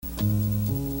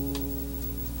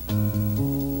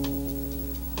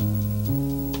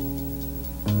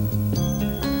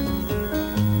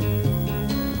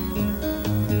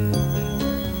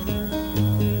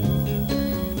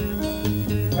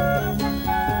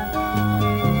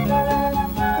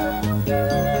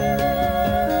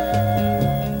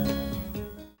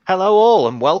Hello, all,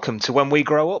 and welcome to When We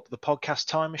Grow Up, the podcast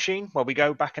time machine, where we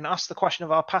go back and ask the question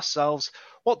of our past selves: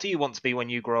 what do you want to be when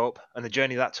you grow up, and the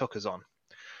journey that took us on.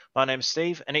 My name's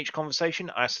Steve, and each conversation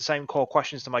I ask the same core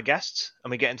questions to my guests,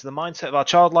 and we get into the mindset of our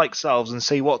childlike selves and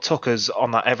see what took us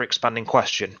on that ever expanding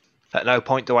question. At no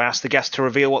point do I ask the guest to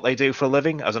reveal what they do for a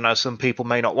living, as I know some people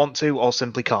may not want to or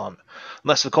simply can't,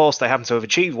 unless, of course, they happen to have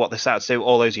achieved what they set out to do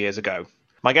all those years ago.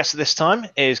 My guest at this time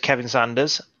is Kevin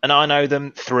Sanders, and I know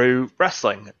them through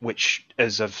wrestling, which,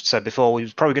 as I've said before,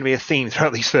 was probably going to be a theme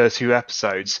throughout these first few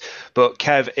episodes. But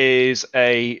Kev is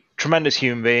a tremendous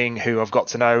human being who I've got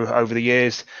to know over the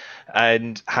years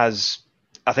and has,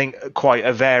 I think, quite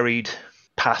a varied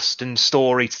past and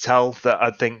story to tell that I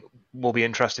think will be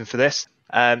interesting for this.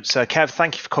 So, Kev,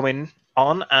 thank you for coming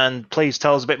on, and please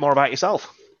tell us a bit more about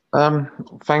yourself.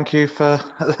 Thank you for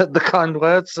the kind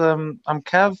words. I'm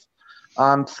Kev.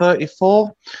 I'm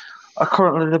 34. I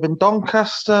currently live in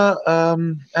Doncaster.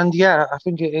 And yeah, I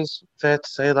think it is fair to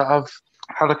say that I've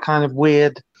had a kind of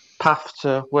weird path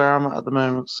to where I'm at the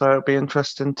moment. So it'd be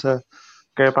interesting to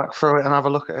go back through it and have a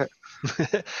look at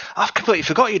it. I've completely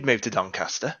forgot you'd moved to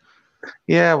Doncaster.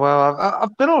 Yeah, well,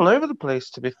 I've been all over the place.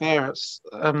 To be fair, it's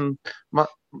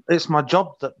my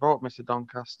job that brought me to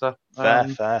Doncaster.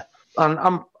 Fair. And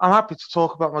I'm happy to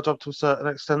talk about my job to a certain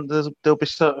extent. There'll be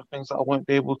certain things that I won't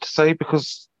be able to say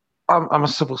because I'm a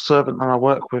civil servant and I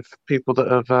work with people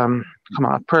that have come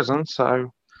out of prison.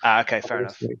 So, Okay, fair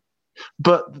enough.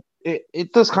 but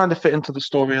it does kind of fit into the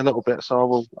story a little bit.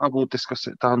 So I will discuss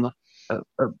it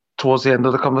towards the end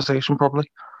of the conversation probably.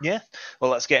 Yeah,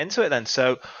 well, let's get into it then.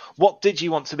 So, what did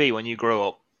you want to be when you grew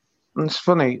up? It's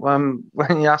funny when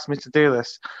you asked me to do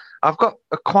this. I've got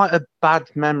quite a bad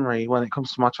memory when it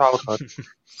comes to my childhood.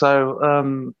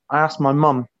 So I asked my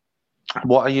mum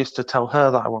what I used to tell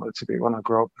her that I wanted to be when I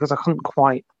grew up because I couldn't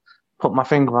quite put my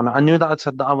finger on it. I knew that I'd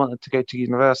said that I wanted to go to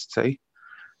university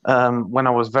when I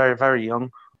was very, very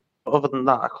young. But other than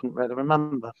that, I couldn't really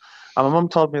remember. And my mum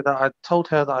told me that I told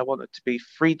her that I wanted to be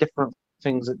three different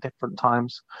things at different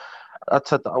times. I'd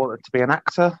said that I wanted to be an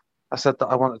actor. I said that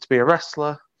I wanted to be a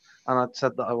wrestler. And I'd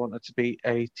said that I wanted to be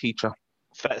a teacher.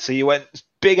 So you went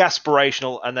big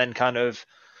aspirational and then kind of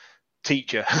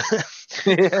teacher.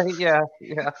 Yeah.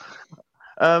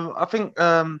 I think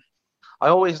I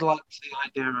always liked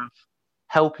the idea of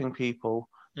helping people,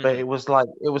 but it was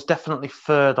definitely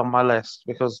third on my list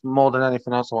because more than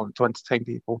anything else, I wanted to entertain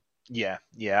people. Yeah.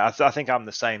 I think I'm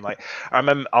the same. Like,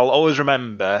 I'll always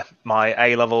remember my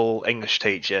A level English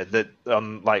teacher that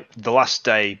like the last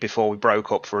day before we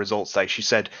broke up for results day, she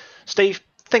said, "Steve,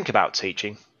 think about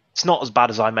teaching. It's not as bad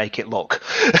as I make it look."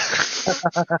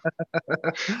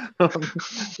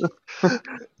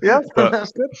 Yeah, but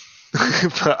that's good.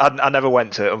 but I never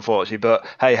went to it, unfortunately. But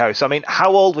hey ho. So I mean,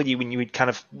 how old were you when you would kind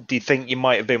of? Do you think you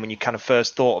might have been when you kind of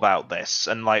first thought about this?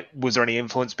 And like, was there any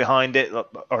influence behind it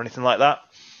or anything like that?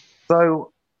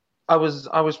 So I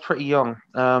was pretty young.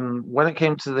 When it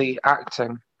came to the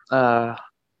acting, I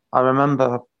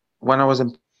remember when I was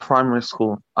in primary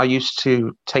school, I used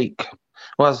to take.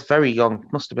 Well, I was very young,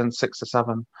 must have been 6 or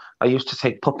 7. I used to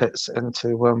take puppets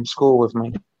into school with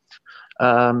me.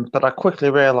 But I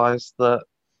quickly realised that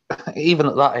even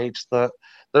at that age, that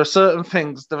there are certain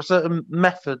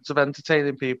methods of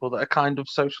entertaining people that are kind of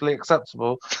socially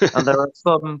acceptable, and there are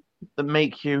some that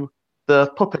make you the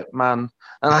puppet man.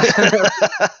 And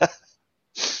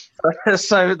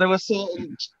so there were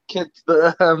certain kids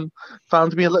that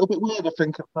found me a little bit weird, I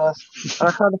think, at first. And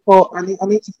I kind of thought, I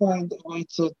need to find a way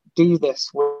to do this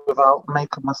without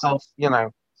making myself,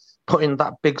 putting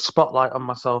that big spotlight on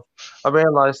myself. I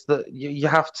realized that you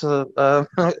have to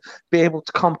be able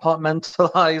to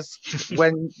compartmentalize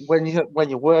when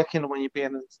you're working and when you're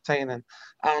being entertaining.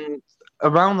 And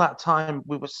around that time,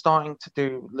 we were starting to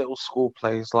do little school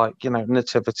plays like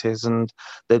nativities, and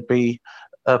there'd be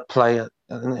a play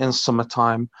in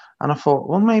summertime. And I thought,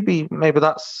 well, maybe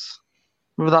that's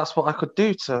what I could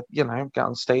do to get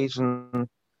on stage and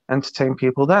entertain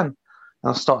people then.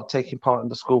 And I started taking part in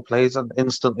the school plays and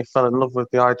instantly fell in love with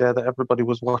the idea that everybody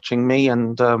was watching me.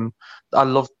 And I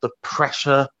loved the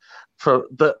pressure for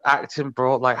that acting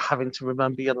brought, like having to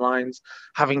remember your lines,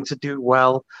 having to do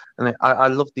well. And I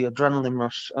loved the adrenaline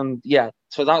rush. And yeah,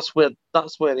 so that's where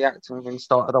the acting thing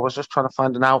started. I was just trying to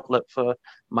find an outlet for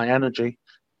my energy.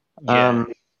 Yeah.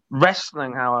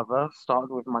 Wrestling, however,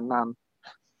 started with my nan.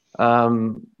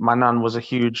 My nan was a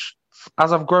huge.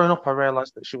 As I've grown up, I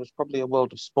realised that she was probably a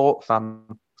World of Sport fan.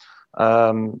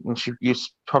 And she used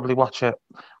to probably watch it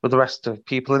with the rest of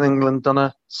people in England on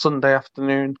a Sunday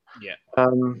afternoon. Yeah. I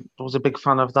was a big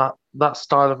fan of that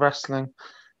style of wrestling.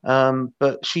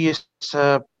 But she used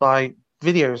to buy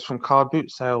videos from car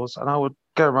boot sales, and I would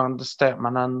go around and stay at my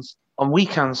nan's on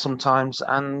weekends sometimes,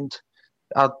 and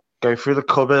I'd go through the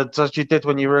cupboards as you did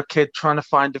when you were a kid, trying to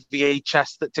find a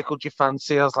VHS that tickled your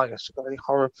fancy. I was like, "Has she got any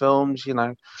horror films?"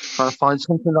 Trying to find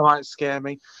something that might scare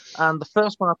me. And the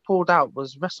first one I pulled out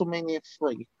was WrestleMania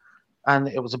 3, and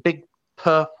it was a big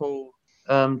purple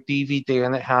DVD,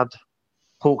 and it had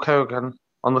Hulk Hogan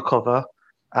on the cover,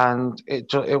 and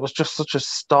it was just such a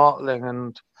startling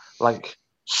and like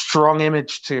strong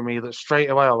image to me that straight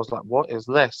away I was like, "What is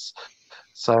this?"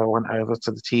 So I went over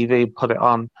to the TV, put it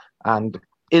on, and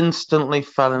instantly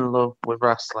fell in love with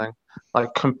wrestling,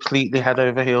 like completely head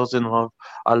over heels in love.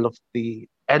 I loved the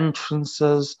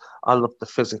entrances, I loved the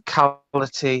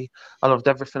physicality, I loved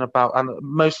everything about, and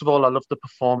most of all, I loved the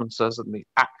performances and the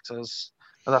actors.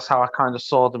 And that's how I kind of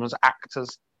saw them, as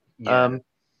actors. Yeah. Um,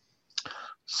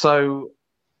 so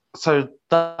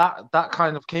that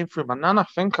kind of came through my nan. I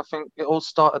think it all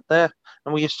started there,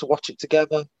 and we used to watch it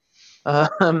together.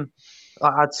 Um,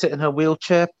 I'd sit in her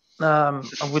wheelchair, and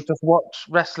we'd just watch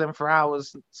wrestling for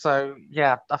hours. So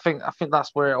yeah, I think that's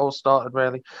where it all started.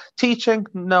 Really, teaching,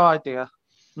 no idea,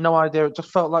 no idea. It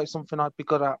just felt like something I'd be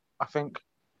good at. I think.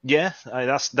 Yeah,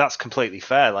 that's completely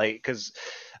fair. Like, because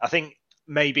I think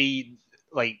maybe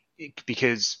like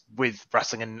because with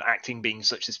wrestling and acting being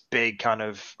such this big kind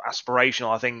of aspirational,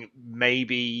 I think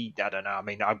maybe I don't know. I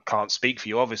mean, I can't speak for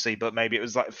you, obviously, but maybe it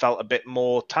was like felt a bit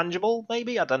more tangible.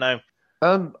 Maybe I don't know.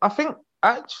 I think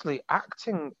actually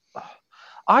acting,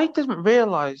 I didn't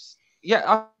realize.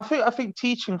 Yeah, I think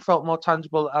teaching felt more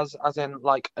tangible as in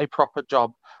like a proper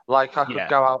job. Like I could Yeah,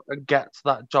 go out and get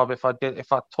that job if I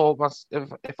taught my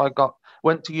if I got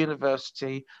went to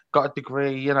university, got a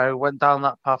degree, went down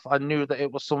that path. I knew that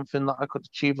it was something that I could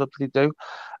achievably do.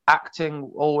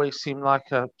 Acting always seemed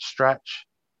like a stretch,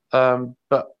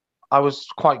 but I was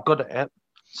quite good at it.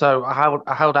 So I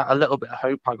held out a little bit of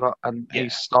hope. I got an A yeah,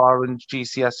 star in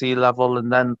GCSE level,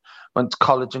 and then went to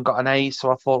college and got an A.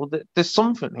 So I thought, well, there's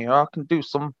something here. I can do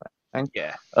something.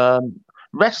 yeah, Um,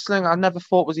 Wrestling, I never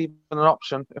thought was even an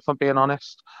option. If I'm being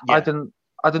honest, I yeah. didn't.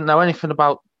 I didn't know anything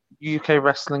about UK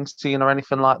wrestling scene or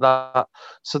anything like that.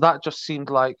 So that just seemed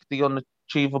like the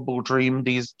unachievable dream.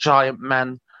 These giant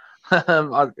men,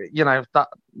 that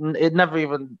it never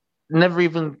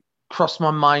even crossed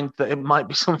my mind that it might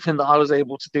be something that I was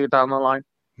able to do down the line.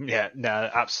 Yeah, no,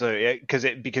 absolutely.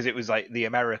 Because it was like the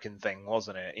American thing,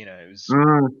 wasn't it? It was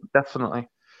Definitely.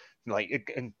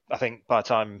 like, and I think by the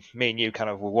time me and you kind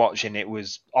of were watching, it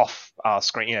was off our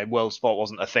screen. World Sport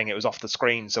wasn't a thing; it was off the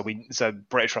screen. So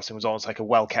British wrestling was almost like a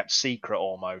well kept secret,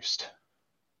 almost.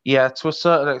 Yeah, to a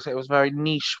certain extent, it was very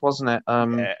niche, wasn't it?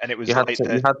 Yeah, and it You was had like to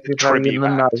you the had to be very in tribute the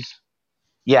know. act.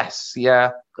 Yes,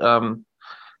 yeah.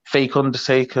 Fake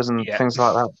undertakers and Yeah, things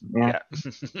like that. Yeah. yeah.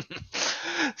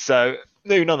 So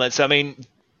moving on then. So I mean,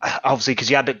 obviously, because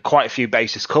you had quite a few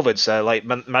bases covered. So like,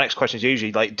 my next question is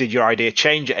usually like, did your idea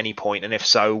change at any point, and if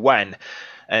so, when?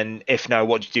 And if no,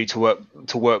 what did you do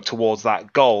to work towards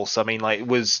that goal? So I mean, like,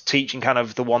 was teaching kind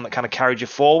of the one that kind of carried you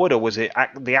forward, or was it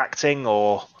the acting,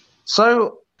 or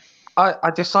So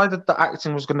I decided that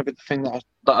acting was going to be the thing that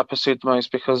I pursued the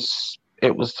most because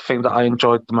it was the thing that I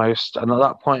enjoyed the most. And at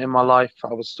that point in my life,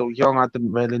 I was still young. I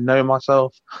didn't really know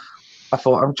myself. I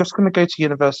thought I'm just going to go to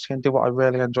university and do what I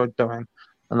really enjoyed doing,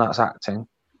 and that's acting.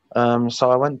 So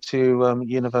I went to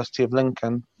University of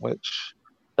Lincoln, which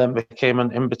then became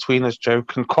an in-betweeners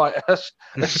joke and quite a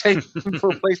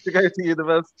shameful place to go to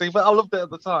university, but I loved it at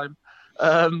the time.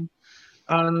 Um,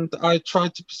 and I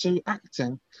tried to pursue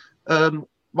acting.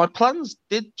 My plans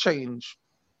did change.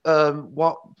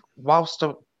 What whilst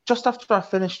just after I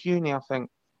finished uni, I think.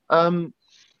 Um,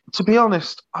 to be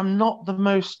honest, I'm not the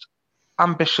most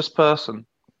ambitious person.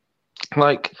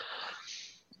 Like,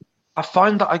 I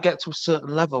find that I get to a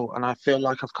certain level and I feel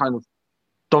like I've kind of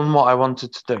done what I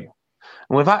wanted to do.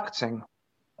 And with acting,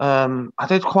 I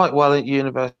did quite well at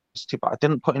university, but I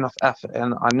didn't put enough effort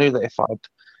in. I knew that if I'd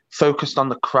focused on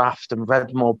the craft and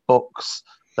read more books,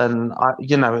 then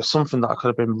it's something that I could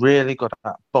have been really good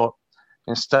at. But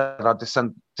instead, I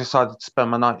decided to spend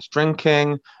my nights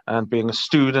drinking and being a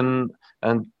student,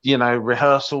 and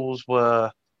rehearsals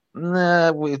were.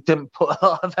 Nah, we didn't put a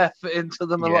lot of effort into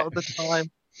them a yeah, lot of the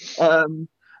time. Um,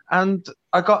 and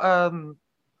I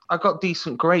got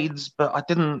decent grades, but I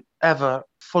didn't ever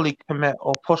fully commit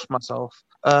or push myself.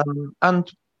 And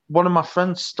one of my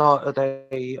friends started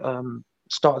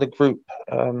a group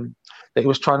that he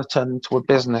was trying to turn into a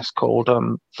business called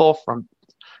Forefront,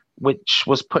 which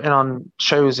was putting on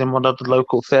shows in one of the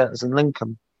local theatres in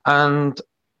Lincoln. And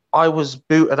I was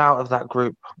booted out of that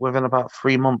group within about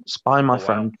 3 months by my oh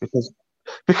wow, friend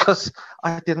because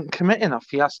I didn't commit enough.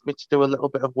 He asked me to do a little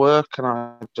bit of work, and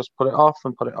I just put it off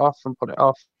and put it off and put it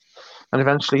off. And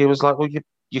eventually he was like, well,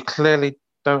 you clearly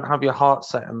don't have your heart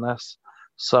set in this.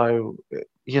 So,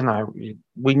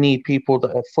 we need people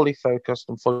that are fully focused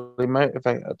and fully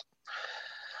motivated,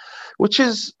 which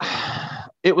is,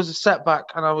 it was a setback,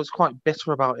 and I was quite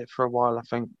bitter about it for a while, I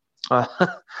think. Uh,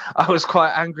 I was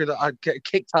quite angry that I'd get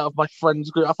kicked out of my friends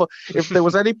group. I thought if there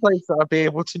was any place that I'd be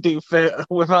able to do theatre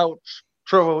without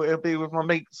trouble, it'd be with my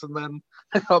mates, and then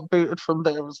I got booted from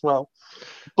there as well.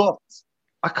 But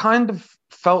I kind of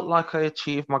felt like I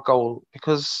achieved my goal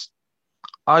because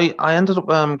I ended up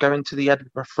going to the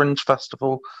Edinburgh Fringe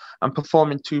Festival and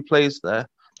performing two plays there.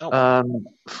 Oh.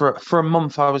 For a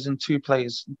month, I was in two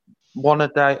plays, one a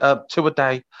day, two a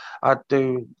day. I'd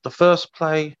do the first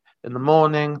play in the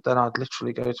morning, then I'd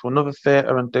literally go to another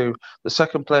theatre and do the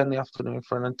second play in the afternoon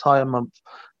for an entire month.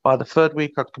 By the third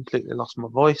week, I'd completely lost my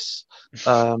voice.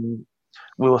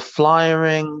 We were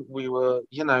flyering. We were,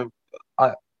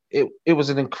 it was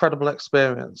an incredible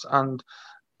experience, and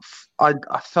I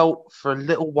felt for a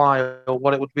little while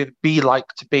what it would be like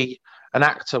to be an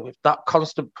actor with that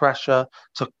constant pressure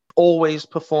to always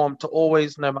perform, to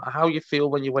always, no matter how you feel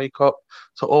when you wake up,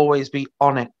 to always be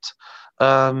on it.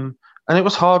 And it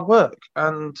was hard work.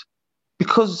 And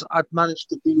because I'd managed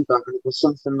to do that, and it was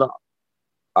something that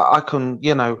I can,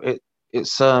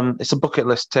 it's a bucket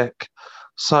list tick.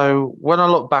 So when I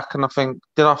look back and I think,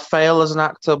 did I fail as an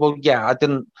actor? Well, yeah,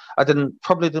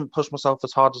 probably didn't push myself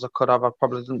as hard as I could have. I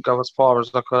probably didn't go as far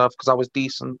as I could have because I was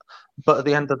decent. But at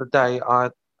the end of the day, I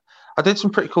did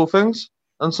some pretty cool things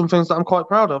and some things that I'm quite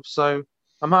proud of. So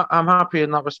I'm happy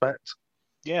in that respect.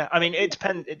 Yeah, I mean, it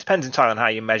depends entirely on how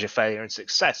you measure failure and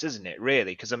success, isn't it?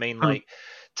 Really, because I mean, like,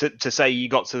 to say you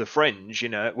got to the Fringe,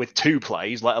 with two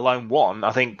plays, let alone one,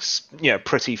 I think's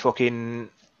pretty fucking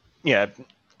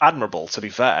admirable, to be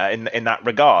fair, in that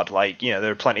regard. Like, there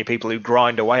are plenty of people who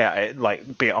grind away at it,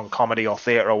 like, be it on comedy or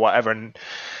theatre or whatever, and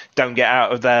don't get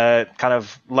out of their kind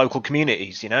of local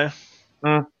communities. Yeah,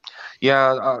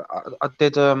 I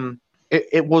did.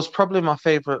 It was probably my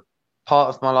favorite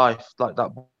part of my life. Like that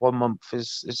 1 month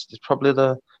is probably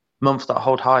the month that I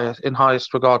hold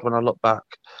highest regard when I look back.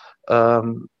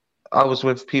 I was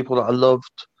with people that I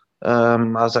loved. I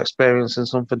was experiencing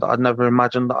something that I'd never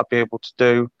imagined that I'd be able to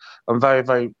do. I'm very,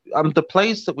 very. The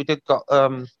plays that we did got,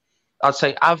 I'd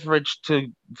say, average to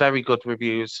very good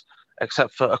reviews,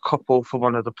 except for a couple for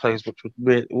one of the plays,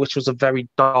 which was a very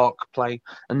dark play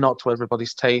and not to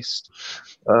everybody's taste.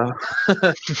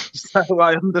 So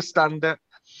I understand it.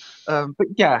 But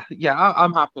yeah,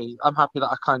 I'm happy. I'm happy that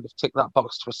I kind of tick that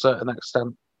box to a certain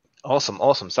extent.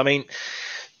 Awesome. So, I mean,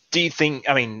 do you think?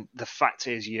 I mean, the fact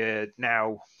is, you're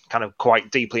now kind of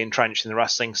quite deeply entrenched in the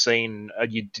wrestling scene. Are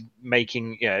you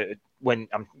making, when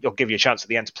I'll give you a chance at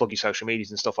the end to plug your social medias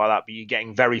and stuff like that, but you're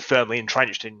getting very firmly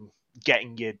entrenched in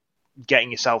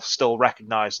getting yourself still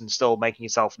recognized and still making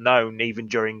yourself known, even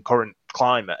during current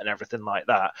climate and everything like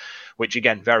that, which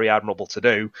again, very admirable to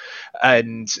do.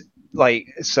 And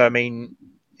so I mean,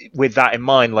 with that in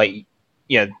mind,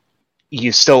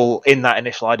 you're still in that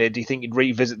initial idea. Do you think you'd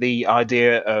revisit the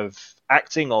idea of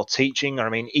acting or teaching? Or I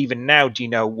mean, even now, do you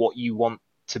know what you want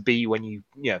to be when you,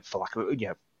 for lack of,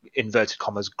 inverted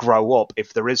commas, grow up,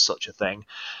 if there is such a thing?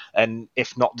 And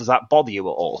if not, does that bother you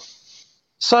at all?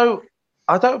 So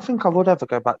I don't think I would ever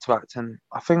go back to acting.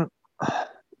 I think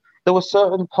there were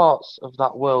certain parts of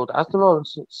that world, as there are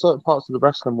certain parts of the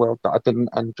wrestling world, that I didn't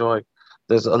enjoy.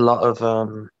 There's a lot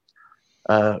of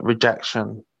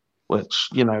rejection, which,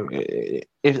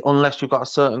 unless you've got a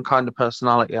certain kind of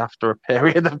personality after a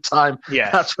period of time,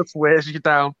 that just wears you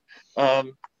down.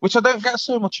 Which I don't get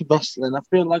so much in wrestling. I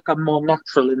feel like I'm more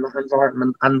natural in that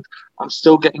environment, and I'm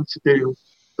still getting to do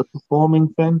the performing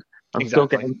thing. I'm still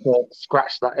getting to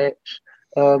scratch that itch.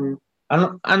 And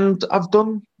I've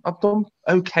done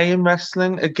okay in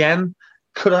wrestling. Again,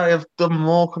 could I have done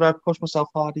more? Could I have pushed myself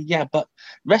harder? Yeah, but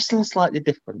wrestling is slightly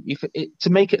different. To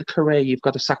make it a career, you've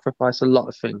got to sacrifice a lot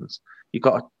of things. You've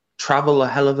got to travel a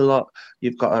hell of a lot.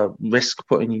 You've got to risk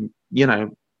putting,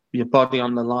 your body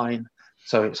on the line.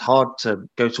 So it's hard to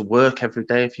go to work every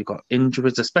day if you've got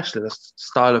injuries, especially the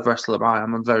style of wrestler I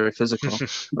am. I'm very physical.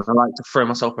 I like to throw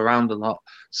myself around a lot.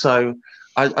 So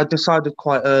I decided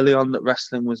quite early on that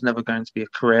wrestling was never going to be a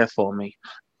career for me.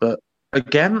 But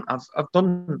again, I've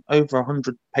done over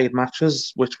 100 paid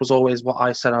matches, which was always what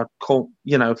I said I'd call,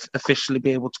 officially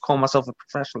be able to call myself a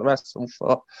professional wrestler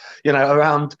for.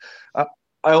 Around, I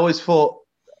always thought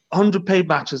 100 paid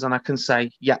matches, and I can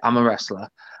say, yeah, I'm a wrestler,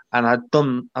 and I've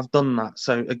done that.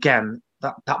 So again,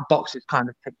 that box is kind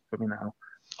of ticked for me now.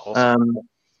 Awesome.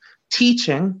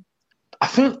 Teaching, I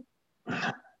think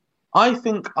I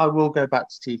think I will go back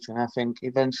to teaching. I think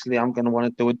eventually I'm going to want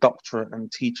to do a doctorate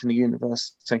and teach in a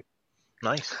university.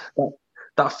 Nice. That,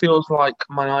 that feels like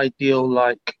my ideal,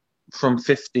 like from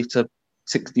 50 to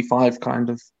 65 kind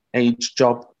of age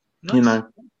job. You Nice.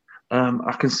 know,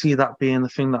 I can see that being the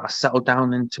thing that I settle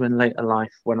down into in later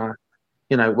life when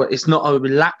it's not a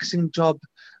relaxing job,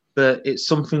 but it's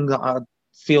something that I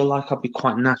feel like I'd be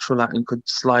quite natural at and could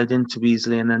slide into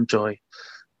easily and enjoy.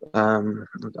 I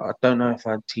don't know if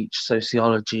I'd teach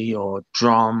sociology or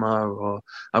drama, or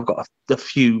I've got a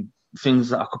few things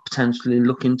that I could potentially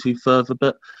look into further.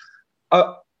 But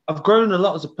I, I've grown a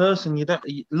lot as a person.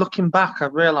 Looking back, I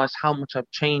realised how much I've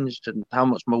changed and how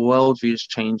much my worldview has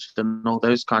changed and all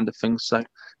those kind of things. So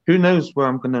who knows where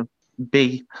I'm going to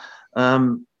be?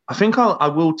 I think I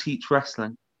will teach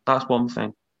wrestling. That's one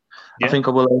thing. I Yeah. think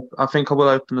I will. I think I will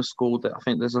open a school. That I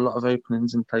think there's a lot of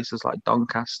openings in places like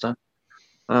Doncaster,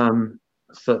 um,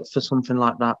 for something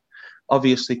like that.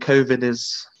 Obviously, COVID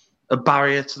is a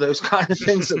barrier to those kind of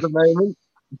things at the moment.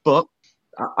 But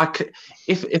I could,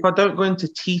 if I don't go into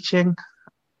teaching,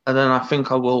 and then I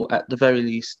think I will at the very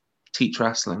least teach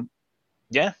wrestling.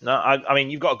 Yeah, no, I mean,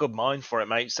 you've got a good mind for it,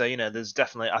 mate. So, there's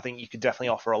definitely, I think you could definitely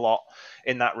offer a lot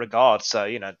in that regard. So,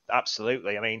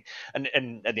 absolutely. I mean, and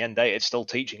at the end of the day, it's still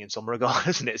teaching in some regard,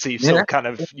 isn't it? So Yeah.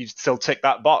 you still tick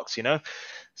that box.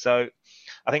 So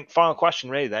I think final question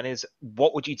really then is,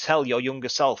 what would you tell your younger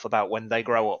self about when they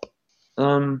grow up?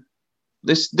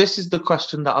 This is the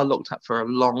question that I looked at for a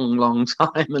long, long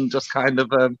time and just kind of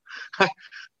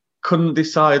couldn't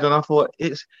decide. And I thought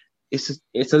it's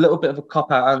a little bit of a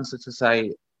cop out answer to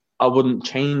say I wouldn't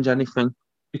change anything,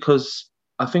 because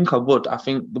I think I would. I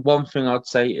think the one thing I'd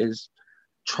say is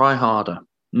try harder,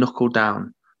 knuckle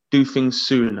down, do things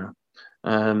sooner.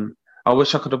 I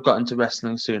wish I could have got into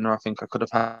wrestling sooner. I think I could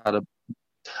have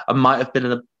I might have been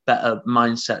in a better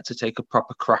mindset to take a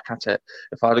proper crack at it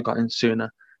if I'd have got in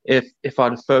sooner. If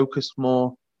I'd have focused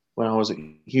more when I was at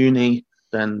uni,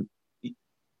 then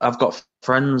I've got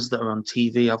friends that are on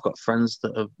TV. I've got friends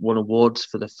that have won awards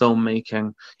for the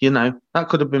filmmaking. That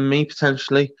could have been me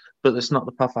potentially, but it's not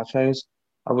the path I chose.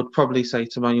 I would probably say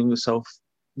to my younger self,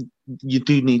 you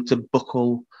do need to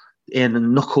buckle in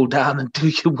and knuckle down and do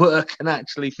your work and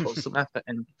actually put some effort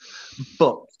in.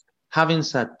 But having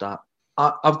said that,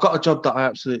 I've got a job that I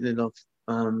absolutely love.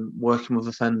 Working with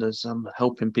offenders,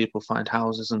 helping people find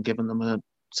houses and giving them a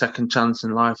second chance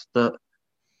in life that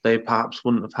they perhaps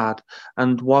wouldn't have had.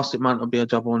 And whilst it might not be a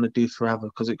job I want to do forever,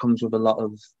 because it comes with a lot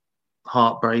of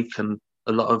heartbreak and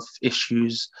a lot of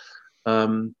issues,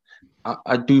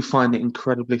 I do find it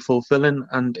incredibly fulfilling,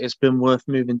 and it's been worth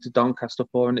moving to Doncaster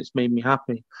for, and it's made me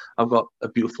happy. I've got a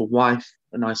beautiful wife,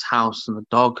 a nice house, and a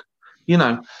dog.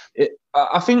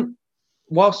 I think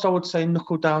whilst I would say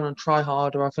knuckle down and try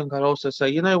harder, I think I'd also say,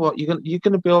 you know what, you're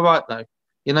gonna be all right though.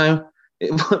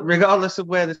 Regardless of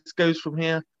where this goes from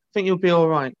here, I think you'll be all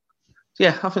right.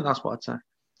 Yeah, I think that's what I'd say.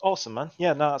 Awesome, man.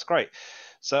 Yeah, no, that's great.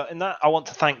 So, in that, I want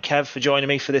to thank Kev for joining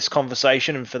me for this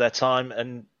conversation and for their time.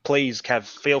 And please, Kev,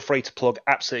 feel free to plug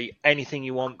absolutely anything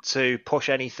you want to, push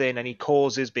anything, any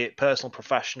causes, be it personal,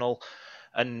 professional,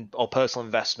 or personal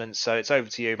investments. So, it's over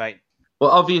to you, mate.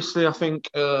 Well, obviously, I think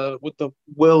with the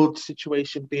world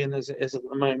situation being as it is at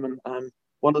the moment,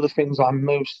 one of the things I'm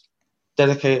most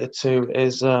dedicated to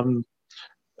is helping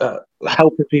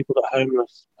people that are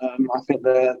homeless. I think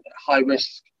they're at high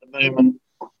risk at the moment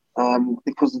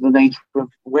because of the nature of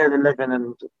where they're living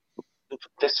and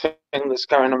this thing that's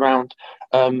going around.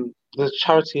 There's a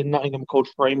charity in Nottingham called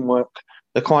Framework.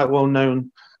 They're quite well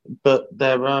known, but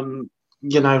they're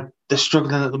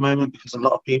struggling at the moment because a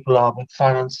lot of people are with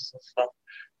finances and stuff.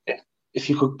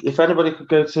 If anybody could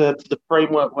go to the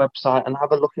Framework website and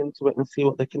have a look into it and see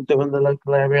what they can do in the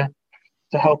local area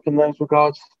to help in those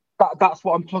regards. That's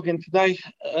what I'm plugging today.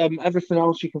 Everything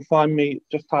else you can find me,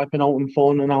 just type in Alton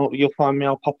Thorne and you'll find me.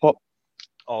 I'll pop up.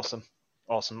 Awesome.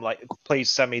 Please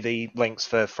send me the links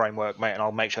for Framework, mate, and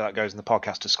I'll make sure that goes in the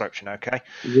podcast description. Okay.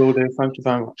 Will do. Thank you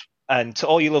very much. And to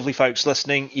all you lovely folks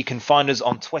listening, you can find us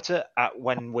on Twitter at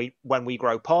when we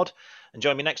grow pod, and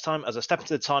join me next time as I step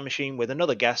into the time machine with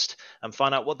another guest and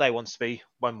find out what they want to be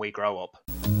when we grow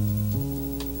up.